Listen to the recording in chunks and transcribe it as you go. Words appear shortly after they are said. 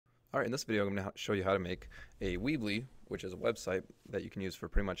Alright, in this video I'm going to show you how to make a Weebly, which is a website that you can use for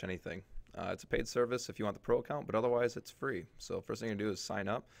pretty much anything. It's a paid service if you want the pro account, but otherwise it's free. So first thing you do is sign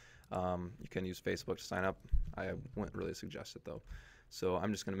up. You can use Facebook to sign up. I wouldn't really suggest it though. So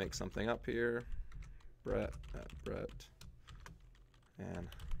I'm just going to make something up here. Brett and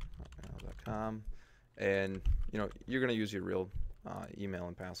hotmail.com, and you're going to use your real email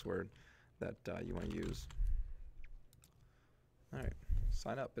and password that you want to use. Alright,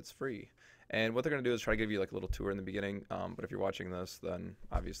 sign up, it's free. And what they're going to do is try to give you like a little tour in the beginning, but if you're watching this, then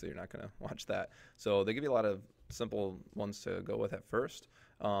obviously you're not going to watch that. So they give you a lot of simple ones to go with at first.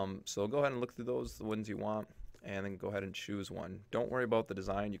 So go ahead and look through those, the ones you want, and then go ahead and choose one. Don't worry about the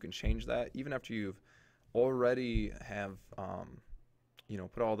design, you can change that even after you've already have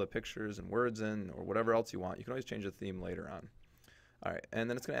put all the pictures and words in or whatever else you want. You can always change the theme later on. Alright, and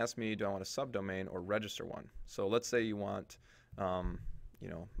then it's going to ask me, do I want a subdomain or register one? So let's say you want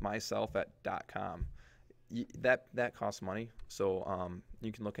myself at .com. That costs money, so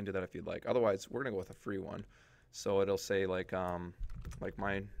you can look into that if you'd like. Otherwise, we're gonna go with a free one. So it'll say like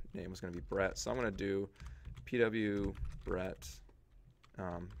my name is gonna be Brett, so I'm gonna do PW Brett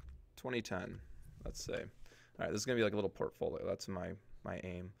 2010. Let's say. All right, this is gonna be like a little portfolio. That's my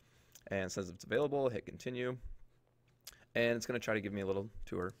aim. And it says it's available. Hit continue, and it's gonna try to give me a little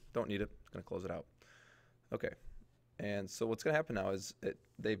tour. Don't need it. It's gonna close it out. Okay. And so what's going to happen now is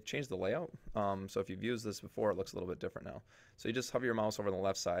they've changed the layout. So if you've used this before, it looks a little bit different now. So you just hover your mouse over on the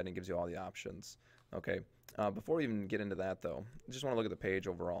left side and it gives you all the options. Okay. Before we even get into that though, I just want to look at the page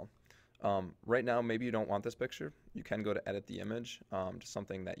overall. Right now, maybe you don't want this picture. You can go to edit the image to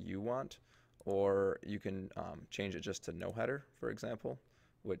something that you want, or you can change it just to no header, for example,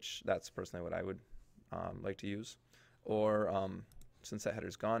 which that's personally what I would like to use. Or since that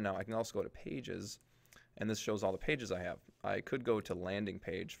header's gone now, I can also go to pages. And this shows all the pages I have. I could go to landing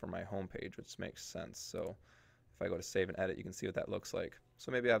page for my home page, which makes sense. So if I go to save and edit, you can see what that looks like.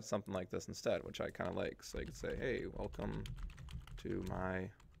 So maybe I have something like this instead, which I kind of like. So I could say, hey, welcome to my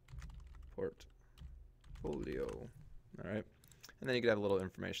portfolio. All right. And then you could have a little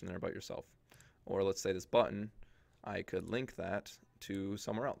information there about yourself. Or let's say this button, I could link that to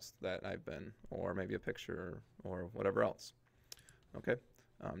somewhere else that I've been, or maybe a picture or whatever else. Okay.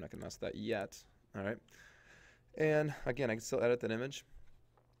 I'm not going to mess with that yet. All right. And again, I can still edit that image.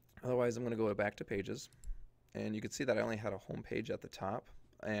 Otherwise, I'm going to go back to pages. And you can see that I only had a home page at the top.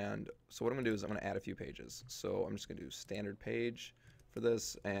 And so what I'm going to do is I'm going to add a few pages. So I'm just going to do standard page for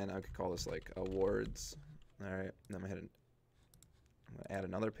this. And I could call this like awards. All right. And I'm going to add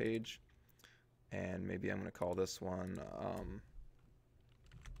another page. And maybe I'm going to call this one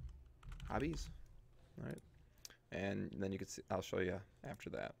hobbies. All right. And then you can see, I'll show you after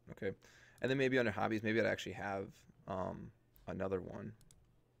that. Okay. And then maybe under hobbies, maybe I'd actually have another one.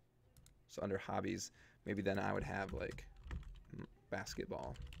 So under hobbies, maybe then I would have like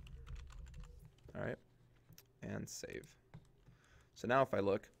basketball. All right, and save. So now if I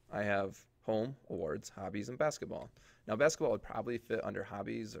look, I have home, awards, hobbies, and basketball. Now basketball would probably fit under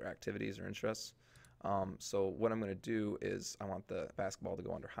hobbies or activities or interests. So what I'm going to do is I want the basketball to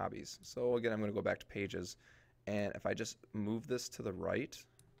go under hobbies. So again, I'm going to go back to pages. And if I just move this to the right,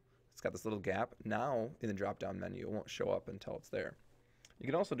 it's got this little gap. Now in the drop down menu, it won't show up until it's there. You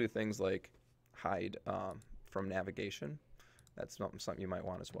can also do things like hide from navigation. That's something you might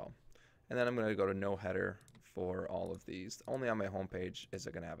want as well. And then I'm going to go to no header for all of these. Only on my home page is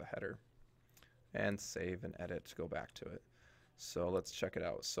it going to have a header. And save and edit to go back to it. So let's check it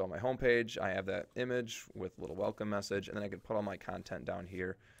out. So on my home page, I have that image with a little welcome message, and then I can put all my content down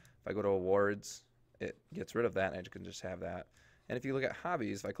here. If I go to awards, it gets rid of that, and I can just have that. And if you look at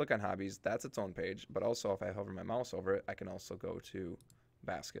hobbies, if I click on hobbies, that's its own page. But also, if I hover my mouse over it, I can also go to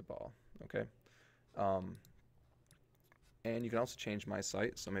basketball. Okay. And you can also change my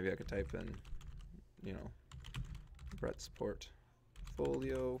site. So maybe I could type in, Brett's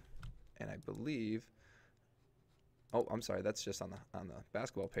portfolio, and I believe. Oh, I'm sorry. That's just on the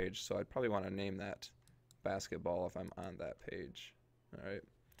basketball page. So I'd probably want to name that basketball if I'm on that page. All right.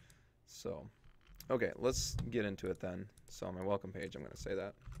 So. Okay, let's get into it then. So on my welcome page, I'm going to say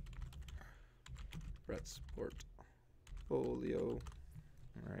that. Brett's portfolio. All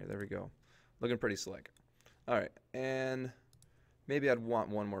right, there we go. Looking pretty slick. All right, and maybe I'd want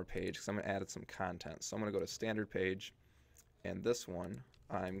one more page because I'm going to add some content. So I'm going to go to standard page, and this one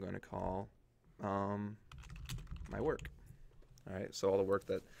I'm going to call my work. All right, so all the work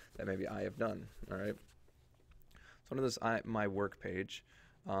that maybe I have done. All right. So under this my work page,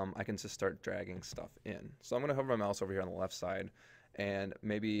 I can just start dragging stuff in. So I'm going to hover my mouse over here on the left side, And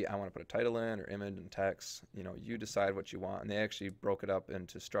maybe I want to put a title in or image and text. You know, you decide what you want. And they actually broke it up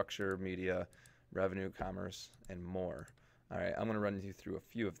into structure, media, revenue, commerce, and more. All right, I'm going to run you through a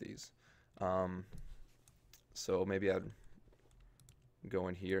few of these. So maybe I'd go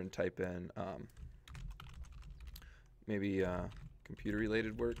in here and type in maybe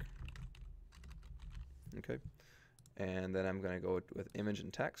computer-related work. Okay, and then I'm going to go with image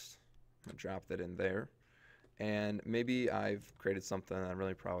and text. I'm going to drop that in there. And maybe I've created something that I'm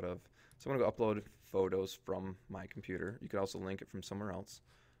really proud of. So I'm going to go upload photos from my computer. You could also link it from somewhere else.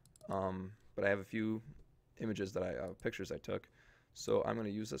 But I have a few images that pictures I took. So I'm going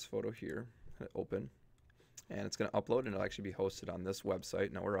to use this photo here, hit open, and it's going to upload, and it'll actually be hosted on this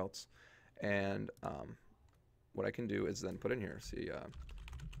website, nowhere else. And what I can do is then put in here, see,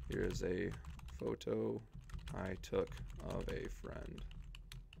 here's a photo I took of a friend.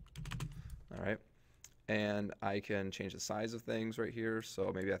 All right. And I can change the size of things right here.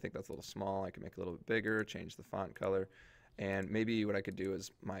 So maybe I think that's a little small. I can make it a little bit bigger, change the font color. And maybe what I could do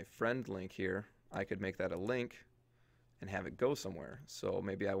is my friend link here, I could make that a link and have it go somewhere. So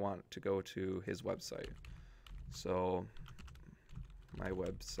maybe I want to go to his website. So my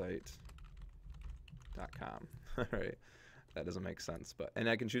website.com. All right. That doesn't make sense, and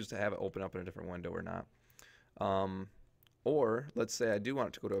I can choose to have it open up in a different window or not. Or let's say I do want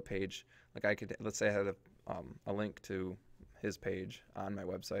it to go to a page, like I could, let's say I had a link to his page on my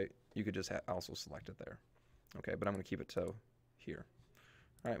website. You could just also select it there. Okay, but I'm going to keep it to here.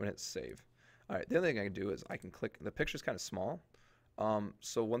 All right, I'm going to hit save. All right, the other thing I can do is I can click, the picture's kind of small.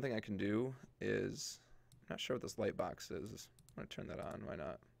 So one thing I can do is, I'm not sure what this light box is. I'm going to turn that on, why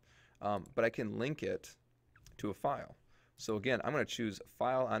not? But I can link it to a file. So again, I'm going to choose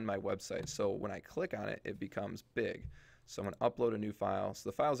file on my website. So when I click on it, it becomes big. So I'm going to upload a new file. So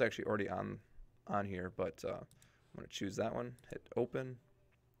the file is actually already on here, but I'm going to choose that one, hit open,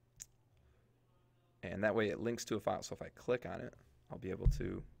 and that way it links to a file. So if I click on it, I'll be able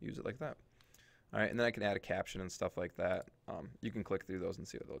to use it like that. All right, and then I can add a caption and stuff like that. You can click through those and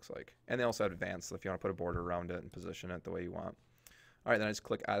see what it looks like. And they also have advanced, so if you want to put a border around it and position it the way you want. All right, then I just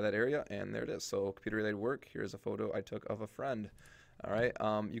click out of that area, and there it is. So computer-related work, here's a photo I took of a friend. All right,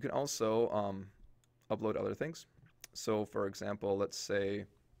 you can also upload other things. So for example, let's say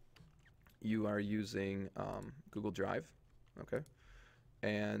you are using Google Drive, okay?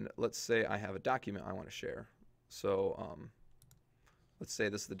 And let's say I have a document I want to share. So let's say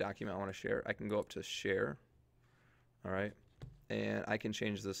this is the document I want to share. I can go up to share, all right? And I can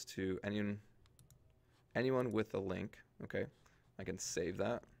change this to anyone with a link, okay? I can save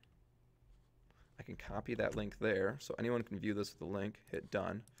that. I can copy that link there, so anyone can view this with a link, hit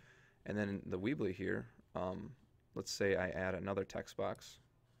done. And then in the Weebly here, let's say I add another text box.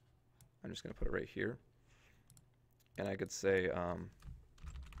 I'm just going to put it right here. And I could say,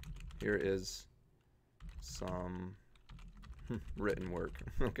 here is some written work,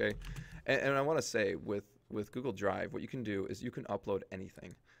 okay? And I want to say with Google Drive, what you can do is you can upload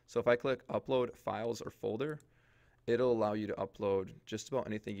anything. So if I click upload files or folder, it'll allow you to upload just about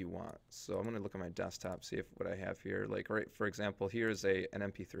anything you want. So I'm going to look at my desktop, see if what I have here, like right, for example, here's an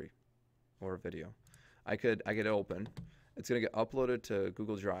MP3 or a video. I could open. It's going to get uploaded to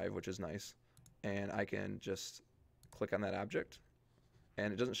Google Drive, which is nice, and I can just click on that object,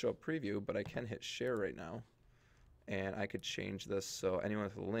 and it doesn't show a preview, but I can hit share right now, and I could change this so anyone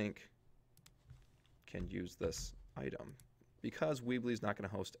with a link can use this item, because Weebly is not going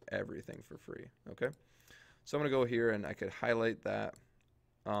to host everything for free. Okay. So I'm going to go here and I could highlight that.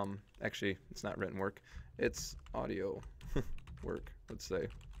 Actually, it's not written work. It's audio work, let's say.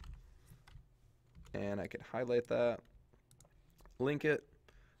 And I could highlight that, link it,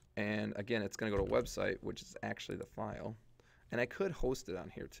 and again, it's going to go to a website, which is actually the file. And I could host it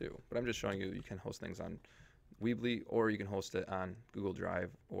on here too, but I'm just showing you can host things on Weebly, or you can host it on Google Drive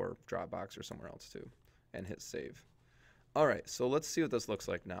or Dropbox or somewhere else too, and hit save. All right, so let's see what this looks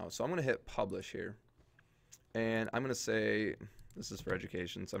like now. So I'm going to hit publish here. And I'm going to say, this is for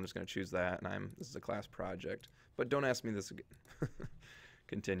education, so I'm just going to choose that, and this is a class project. But don't ask me this again.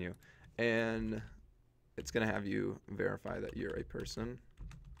 Continue. And it's going to have you verify that you're a person.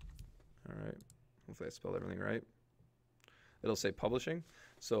 All right. Hopefully I spelled everything right. It'll say publishing.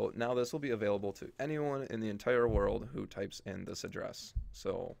 So now this will be available to anyone in the entire world who types in this address.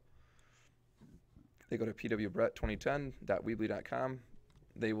 So they go to pwbrett2010.weebly.com.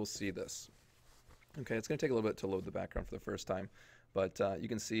 They will see this. Okay, it's going to take a little bit to load the background for the first time, but you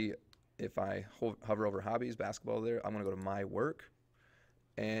can see if I hover over hobbies, basketball there, I'm going to go to my work,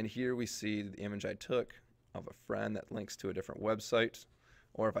 and here we see the image I took of a friend that links to a different website,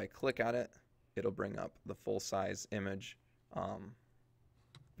 or if I click on it, it'll bring up the full-size image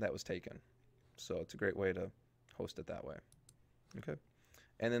that was taken. So it's a great way to host it that way. Okay.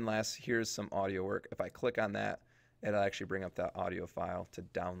 And then last, here's some audio work. If I click on that, it'll actually bring up that audio file to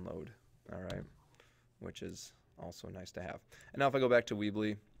download. All right. Which is also nice to have. And now if I go back to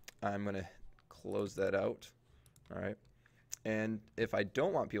Weebly, I'm going to close that out. All right. And if I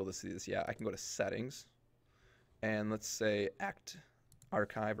don't want people to see this yet, I can go to settings and let's say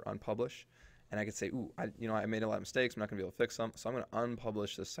archive or unpublish. And I could say, ooh, I made a lot of mistakes. I'm not going to be able to fix them. So I'm going to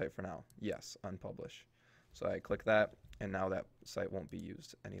unpublish this site for now. Yes, unpublish. So I click that, and now that site won't be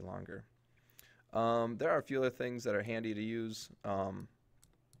used any longer. There are a few other things that are handy to use.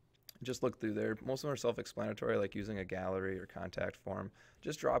 Just look through there. Most of them are self-explanatory, like using a gallery or contact form.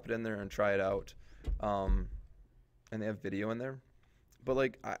 Just drop it in there and try it out. And they have video in there. But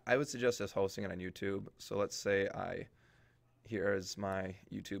like I would suggest just hosting it on YouTube. So let's say here is my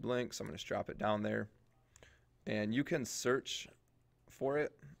YouTube link. So I'm going to just drop it down there. And you can search for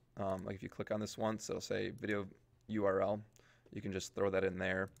it. Like if you click on this once, it'll say video URL. You can just throw that in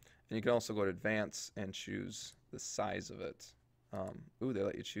there. And you can also go to advanced and choose the size of it. Ooh, they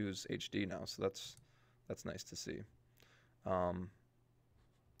let you choose HD now, so that's nice to see. And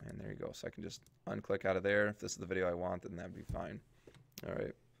there you go. So I can just unclick out of there. If this is the video I want, then that'd be fine. All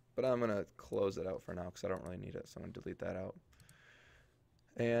right. But I'm going to close it out for now because I don't really need it. So I'm going to delete that out.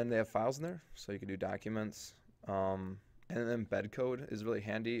 And they have files in there, so you can do documents. And then embed code is really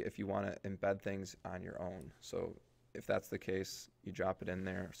handy if you want to embed things on your own. So if that's the case, you drop it in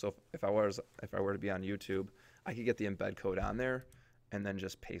there. So if I were to be on YouTube, I could get the embed code on there and then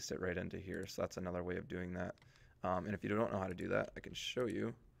just paste it right into here. So that's another way of doing that. And if you don't know how to do that, I can show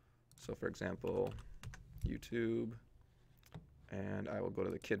you. So for example, YouTube, and I will go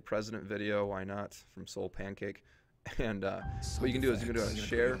to the Kid President video, why not, from Soul Pancake. And what you can do is you can do a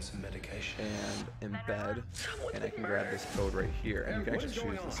share and embed, and I can grab this code right here, and you can actually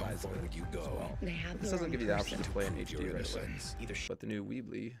choose the size of it as well. This doesn't give you the option to play in HD right away, but the new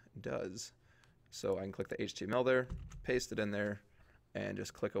Weebly does. So I can click the HTML there, paste it in there, and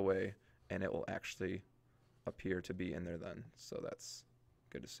just click away, and it will actually appear to be in there then. So that's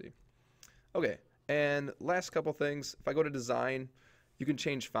good to see. Okay, and last couple things. If I go to design, you can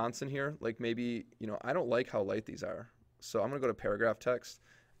change fonts in here. Like maybe, I don't like how light these are. So I'm going to go to paragraph text,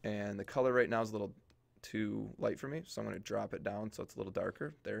 and the color right now is a little too light for me. So I'm going to drop it down so it's a little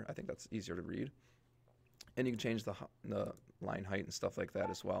darker there. I think that's easier to read. And you can change the line height and stuff like that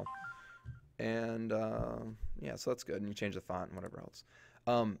as well. And yeah, so that's good. And you change the font and whatever else.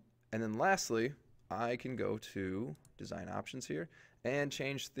 And then lastly, I can go to design options here and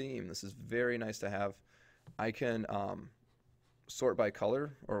change theme. This is very nice to have. I can sort by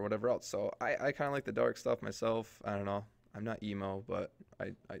color or whatever else. So I kind of like the dark stuff myself. I don't know. I'm not emo, but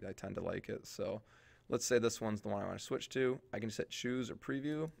I tend to like it. So let's say this one's the one I want to switch to. I can just hit choose or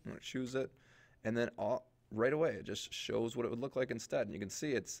preview. I'm going to choose it. And then right away, it just shows what it would look like instead. And you can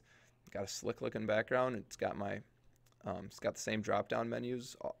see it's got a slick looking background. It's got it's got the same drop down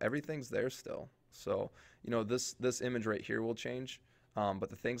menus. Everything's there still. So, this image right here will change. But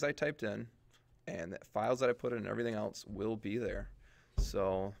the things I typed in and the files that I put in and everything else will be there.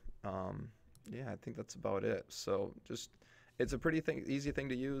 So, yeah, I think that's about it. So it's a pretty easy thing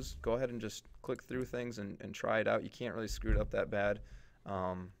to use. Go ahead and just click through things and try it out. You can't really screw it up that bad.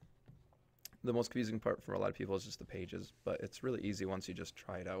 The most confusing part for a lot of people is just the pages, but it's really easy once you just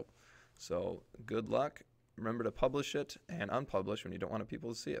try it out. So good luck. Remember to publish it and unpublish when you don't want people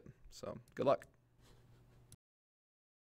to see it. So good luck.